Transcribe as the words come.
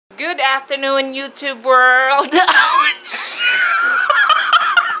Good afternoon, YouTube world.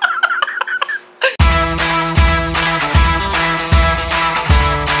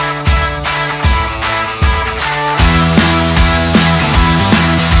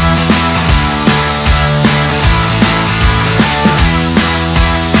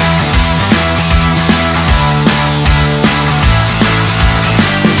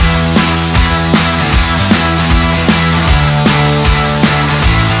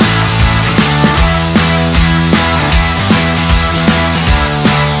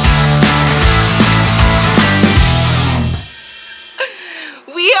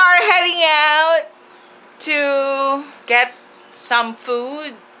 We are heading out to get some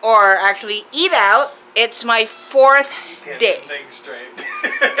food, or actually eat out. It's my fourth day.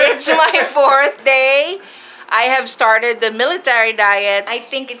 It's my fourth day. I have started the military diet. I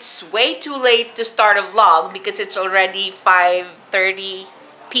think it's way too late to start a vlog because it's already 5:30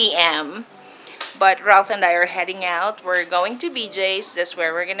 p.m. But Ralph and I are heading out. We're going to BJ's. That's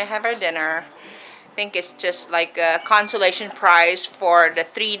where we're gonna have our dinner. I think it's just like a consolation prize for the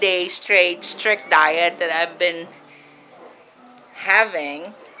 3-day straight strict diet that I've been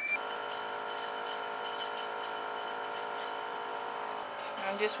having.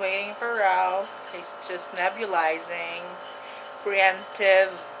 I'm just waiting for Ralph. He's just nebulizing.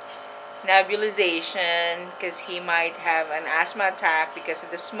 Preemptive nebulization because he might have an asthma attack because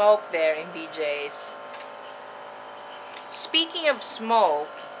of the smoke there in BJ's. Speaking of smoke,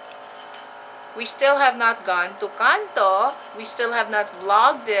 we still have not gone to Kanto. We still have not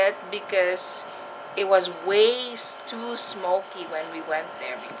vlogged it because it was way too smoky when we went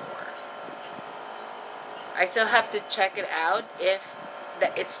there before. I still have to check it out if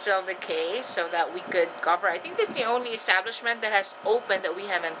it's still the case so that we could cover. I think that's the only establishment that has opened that we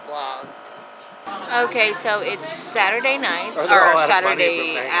haven't vlogged. Okay, so it's Saturday night or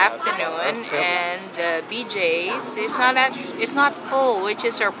Saturday afternoon, and BJ's is not full, which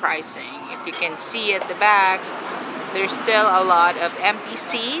is surprising. If you can see at the back, there's still a lot of empty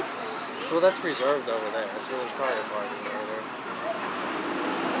seats. Well, that's reserved over there. So there's probably a parking over there.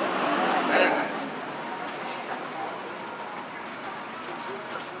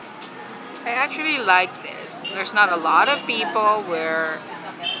 I actually like this. There's not a lot of people where,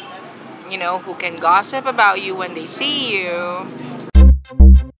 you know, who can gossip about you when they see you.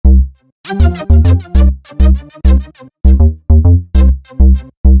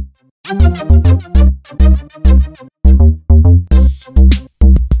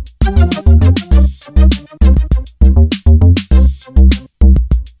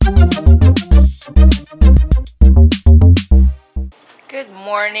 Good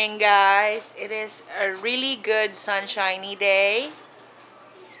morning, guys. It is a really good sunshiny day,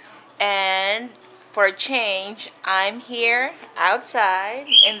 and for a change, I'm here outside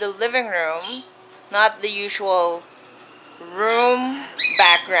in the living room, not the usual room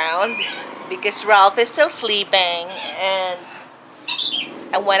background because Ralph is still sleeping, and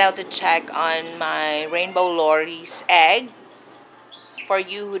I went out to check on my rainbow lorry's egg. For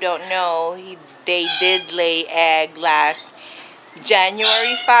you who don't know, they did lay egg last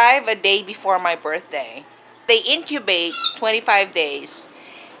January 5, a day before my birthday. They incubate 25 days,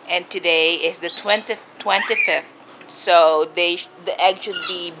 and today is the 25th. So the egg should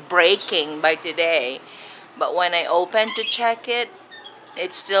be breaking by today. But when I opened to check it,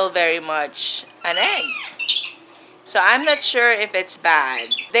 it's still very much an egg. So I'm not sure if it's bad.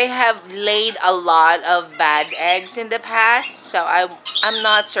 They have laid a lot of bad eggs in the past, so I'm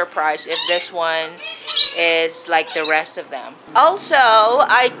not surprised if this one is like the rest of them. Also,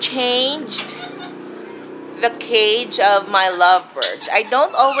 I changed the cage of my lovebirds. I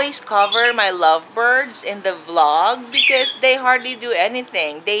don't always cover my lovebirds in the vlog because they hardly do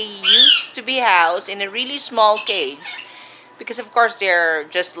anything. They used to be housed in a really small cage because of course they're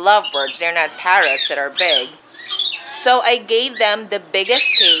just lovebirds. They're not parrots that are big. So I gave them the biggest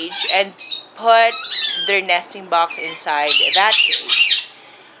cage and put their nesting box inside that cage.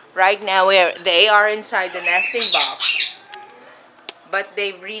 Right now they are inside the nesting box, but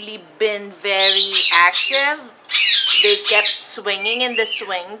they've really been very active. They kept swinging in the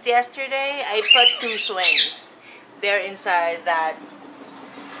swings yesterday. I put 2 swings. They're inside that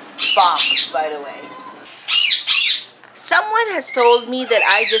box, by the way. Someone has told me that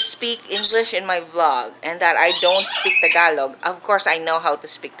I just speak English in my vlog and that I don't speak Tagalog. Of course, I know how to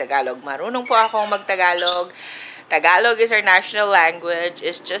speak Tagalog. Marunong po akong mag-Tagalog. Tagalog is our national language.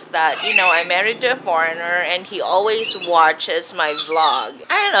 It's just that, you know, I'm married to a foreigner and he always watches my vlog.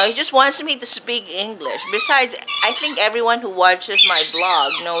 I don't know, he just wants me to speak English. Besides, I think everyone who watches my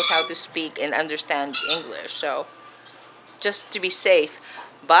vlog knows how to speak and understand English. So, just to be safe.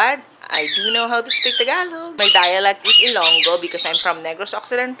 But I do know how to speak Tagalog. My dialect is Ilonggo because I'm from Negros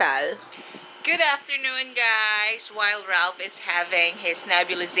Occidental. Good afternoon, guys. While Ralph is having his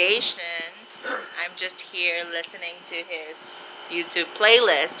nebulization, I'm just here listening to his YouTube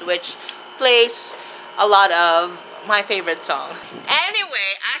playlist, which plays a lot of my favorite songs.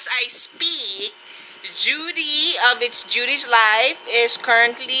 Anyway, as I speak, Judy of It's Judy's Life is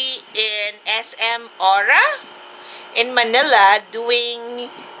currently in SM Aura in Manila doing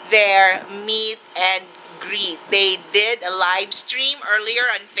their meet and greet. They did a live stream earlier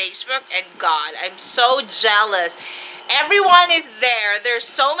on Facebook, and God, I'm so jealous. Everyone is there. There's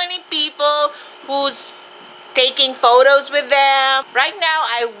so many people who's taking photos with them. Right now,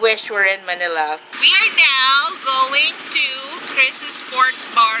 I wish we're in Manila. We are now going to Chris's Sports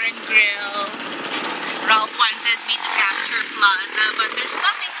Bar and Grill. Ralph wanted me to capture Plaza, but there's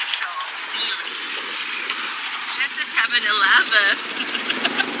nothing to show, really. Just the 7-Eleven.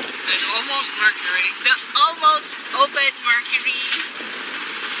 And almost Mercury. The almost open Mercury.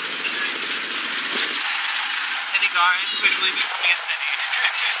 Hinigaran quickly becoming a city.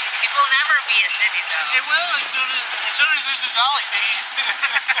 It will never be a city, though. It will as soon as there's a Jollibee.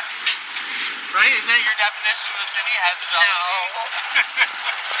 Right? Isn't that your definition of a city? Has a Jollibee? No.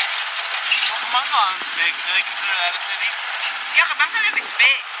 Well, Kamangalan's big. Do they consider that a city? Yeah, Kabangkalan is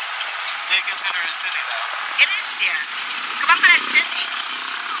big. They consider it a city, though. It is, yeah. Kabangkalan City.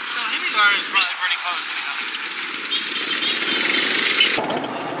 So Hinigaran is probably pretty close to becoming a city.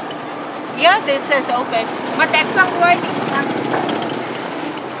 Yeah, it says open. Matext lang boy.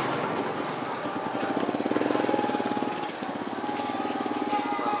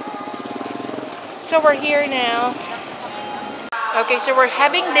 So we're here now. Okay, so we're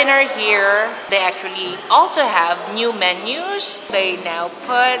having dinner here. They actually also have new menus. They now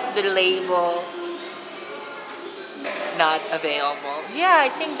put the label not available. Yeah, I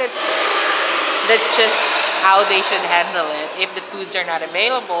think that's just how they should handle it. If the foods are not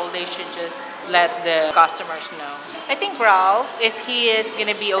available, they should just let the customers know. I think Ralph, if he is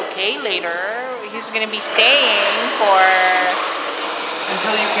gonna be okay later, he's gonna be staying for...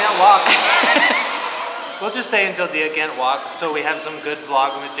 Until you can't walk. We'll just stay until Dia can't walk, so we have some good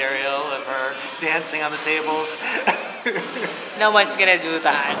vlog material of her dancing on the tables. No one's gonna do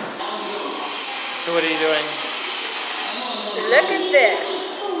that. So what are you doing? Look at this.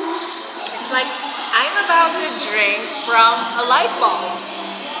 It's like I'm about to drink from a light bulb.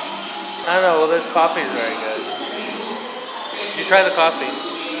 I don't know, well this coffee is very good. You try the coffee.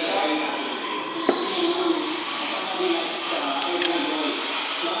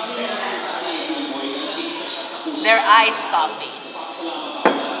 They're iced coffee.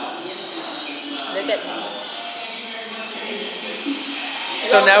 Look at me.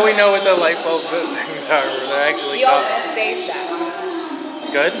 So now we know what the light bulb things are. They're actually You also cups. taste that.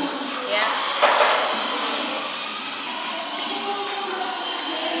 Good? Yeah.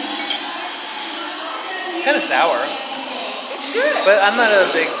 Kind of sour. It's good. But I'm not a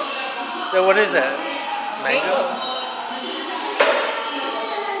big... What is that? Mango.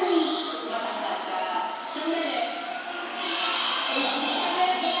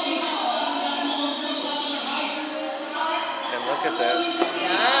 Look at this.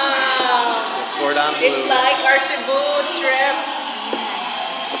 Wow. Cordon bleu. It's like our Cebu trip.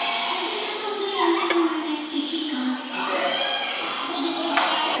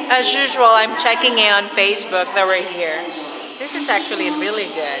 As usual, I'm checking in on Facebook that we're here. This is actually really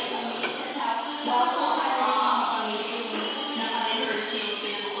good.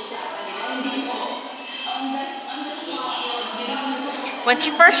 When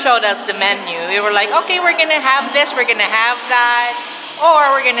she first showed us the menu, we were like, okay, we're gonna have this, we're gonna have that, or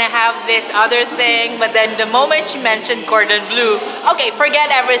we're gonna have this other thing. But then the moment she mentioned cordon bleu, okay,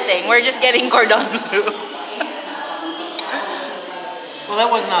 forget everything, we're just getting cordon bleu. Well, that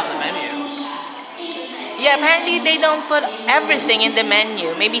wasn't on the menu. Yeah, apparently they don't put everything in the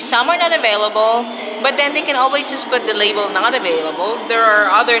menu. Maybe some are not available, but then they can always just put the label not available. There are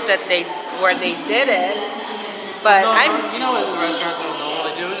others that where they did it. But No, I'm... you know what the restaurants will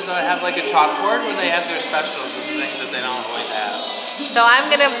normally do is they have like a chalkboard where they have their specials and things that they don't always have. So I'm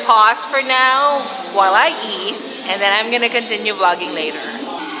gonna pause for now while I eat, and then I'm gonna continue vlogging later.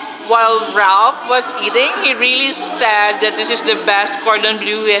 While Ralph was eating, he really said that this is the best cordon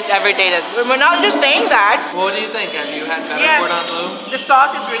bleu he has ever tasted. We're not just saying that. Well, what do you think? Have you had better Yes. cordon bleu? The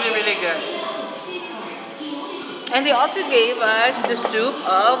sauce is really, really good. And they also gave us the soup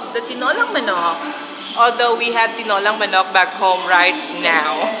of the tinolang manok. Although we had tinolang manok back home right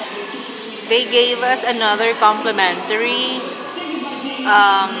now. They gave us another complimentary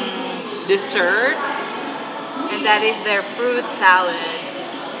dessert. And that is their fruit salad.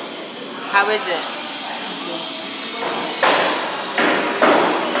 How is it?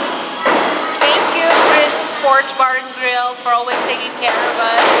 Thank you, Chris Sports Bar and Grill, for always taking care of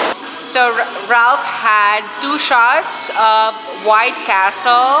us. So Ralph had 2 shots of White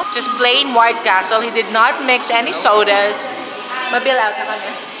Castle, just plain White Castle. He did not mix any sodas. Mabil out na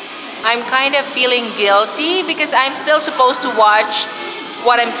kami. I'm kind of feeling guilty because I'm still supposed to watch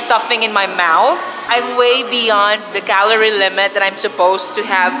what I'm stuffing in my mouth. I'm way beyond the calorie limit that I'm supposed to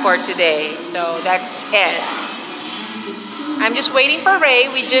have for today. So that's it. I'm just waiting for Ray.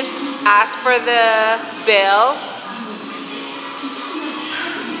 We just asked for the bill.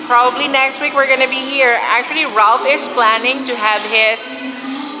 Probably next week we're gonna be here. Actually, Ralph is planning to have his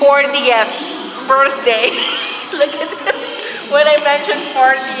 40th birthday. Look at him. When I mentioned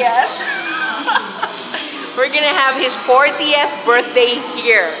 40th. We're gonna have his 40th birthday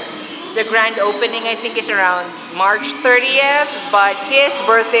here. The grand opening, I think, is around March 30th, but his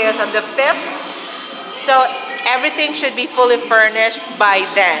birthday is on the 5th. So everything should be fully furnished by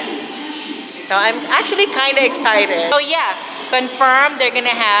then. So I'm actually kind of excited. So yeah, confirmed they're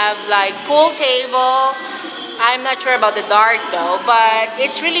gonna have like pool table. I'm not sure about the dart though, but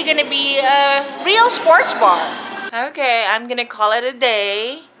it's really gonna be a real sports bar. Okay, I'm gonna call it a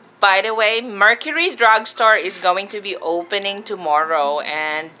day. By the way, Mercury Drugstore is going to be opening tomorrow,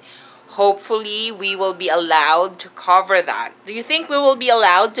 and hopefully we will be allowed to cover that. Do you think we will be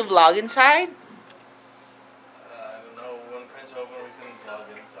allowed to vlog inside? I don't know. When Prince open, we can vlog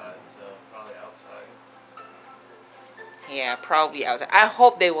inside, so probably outside. Yeah, probably outside. I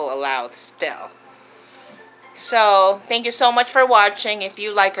hope they will allow still. So, thank you so much for watching. If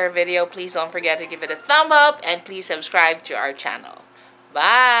you like our video, please don't forget to give it a thumb up and please subscribe to our channel.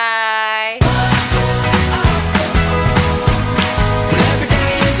 Bye!